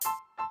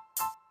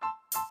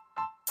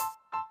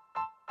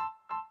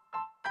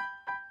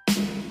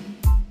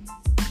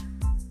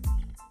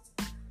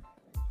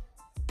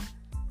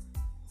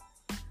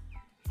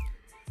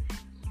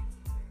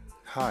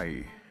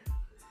Hi,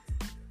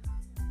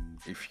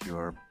 if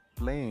you're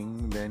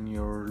playing, then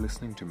you're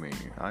listening to me.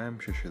 I am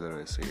Shishidhar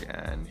Resi,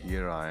 and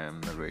here I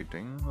am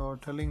narrating or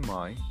telling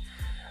my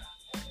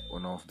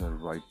one of the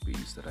right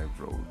piece that I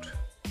wrote.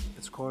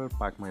 It's called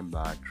Pack My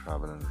Bag,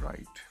 Travel and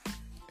Write.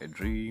 A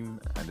dream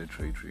and a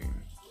daydream.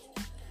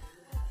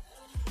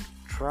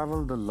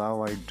 Travel the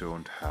love I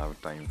don't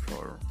have time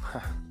for.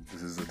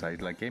 This is the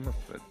title I came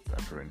up with,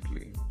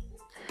 apparently.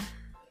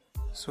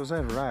 So as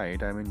I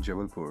write, I'm in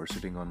Jabalpur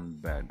sitting on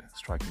bed,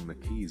 striking the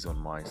keys on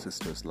my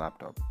sister's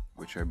laptop,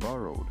 which I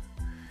borrowed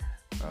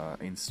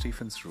in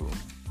Stephen's room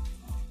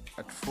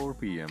at 4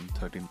 p.m.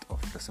 13th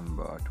of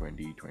December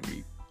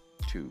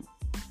 2022.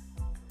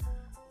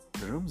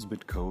 The room's a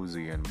bit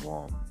cozy and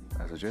warm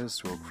as I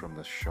just woke from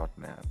the short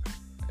nap,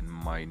 and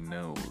my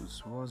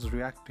nose was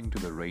reacting to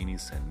the rainy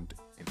scent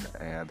in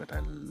the air that I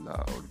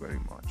loved very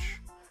much.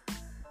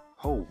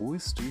 Oh, who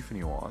is Stephen,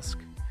 you ask?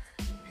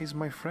 He's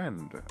my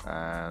friend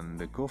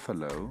and a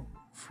co-fellow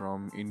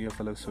from India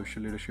Fellow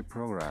Social Leadership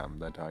Program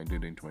that I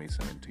did in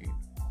 2017.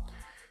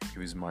 He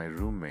was my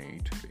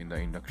roommate in the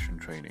induction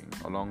training,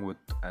 along with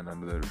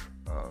another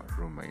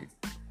roommate.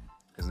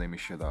 His name is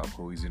Shadab,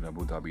 who is in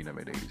Abu Dhabi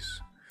nowadays.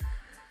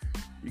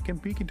 You can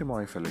peek into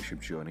my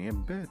fellowship journey a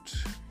bit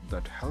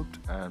that helped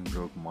and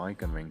broke my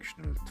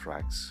conventional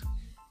tracks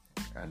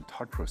and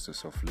thought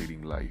process of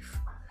leading life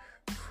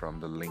from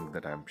the link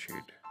that I'm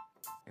shared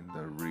in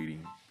the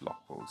reading blog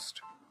post.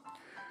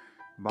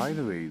 By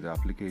the way, the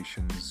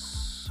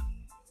applications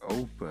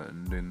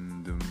opened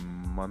in the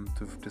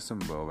month of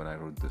December when I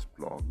wrote this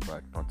blog,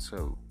 but not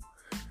so.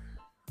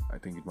 I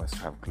think it must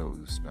have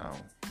closed now.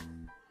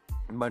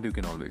 But you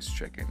can always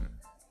check in.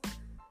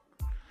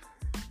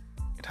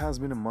 It has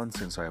been a month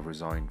since I have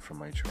resigned from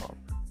my job.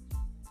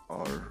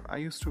 I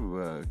used to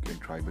work in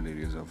tribal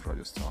areas of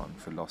Rajasthan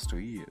for the last 2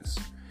 years,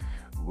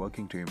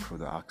 working to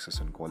improve the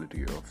access and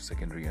quality of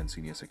secondary and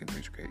senior secondary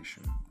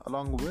education,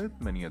 along with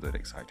many other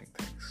exciting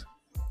things.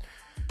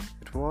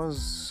 It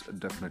was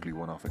definitely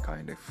one of a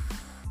kind of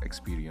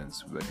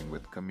experience working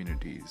with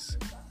communities,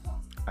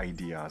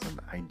 ideas and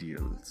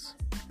ideals,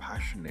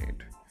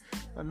 passionate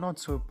and not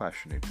so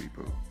passionate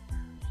people.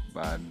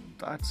 But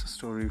that's a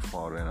story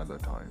for another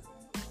time.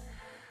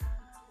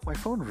 My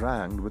phone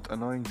rang with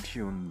annoying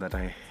tune that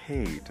I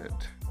hated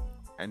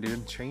and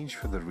didn't change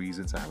for the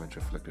reasons I haven't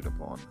reflected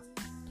upon.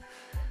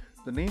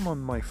 The name on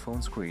my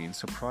phone screen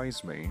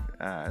surprised me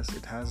as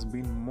it has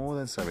been more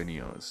than 7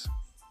 years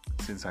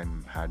since I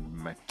had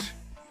met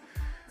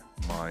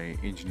my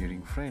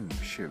engineering friend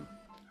Shiv,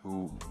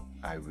 who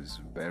I was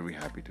very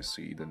happy to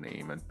see the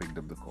name and picked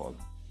up the call.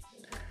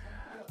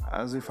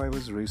 As if I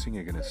was racing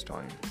against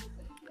time.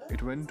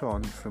 It went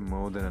on for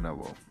more than an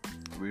hour.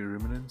 We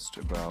reminisced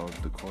about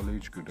the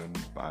college good and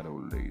bad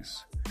old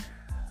days,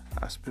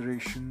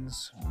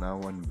 aspirations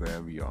now and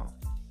where we are.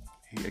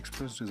 He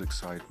expressed his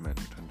excitement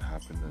and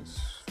happiness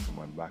for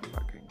my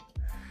backpacking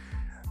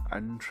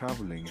and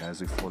traveling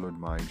as he followed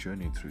my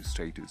journey through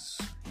status,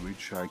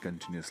 which I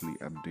continuously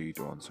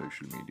update on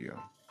social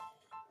media.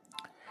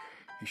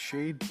 He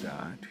shared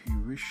that he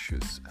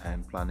wishes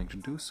and planning to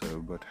do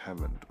so but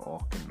haven't or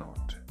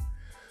cannot.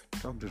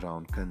 Talked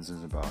around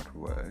concerns about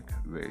work,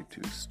 where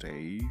to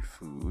stay,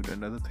 food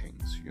and other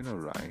things, you know,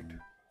 right?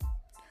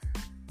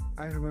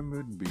 I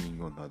remembered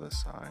being on the other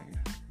side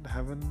and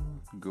haven't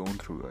gone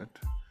through it.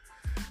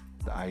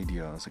 The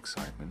ideas,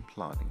 excitement,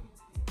 planning,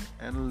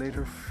 and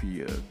later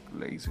fear,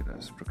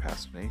 laziness,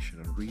 procrastination,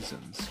 and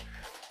reasons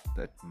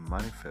that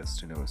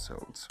manifest in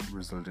ourselves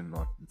result in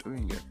not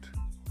doing it,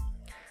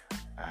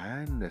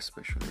 and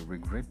especially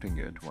regretting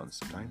it once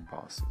the time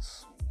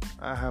passes.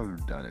 I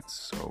have done it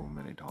so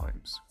many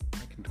times,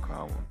 I can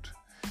count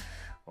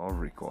or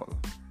recall.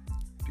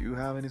 Do you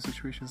have any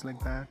situations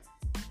like that?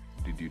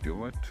 Did you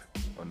do it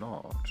or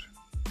not?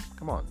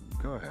 Come on,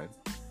 go ahead.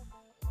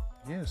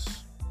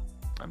 Yes,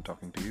 I'm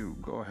talking to you.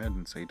 Go ahead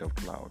and say it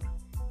out loud.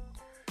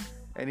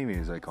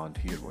 Anyways, I can't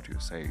hear what you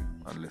say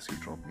unless you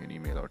drop me an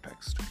email or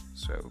text.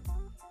 So,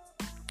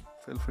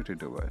 feel free to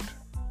do it.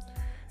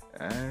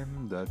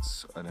 And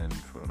that's an end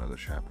for another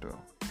chapter.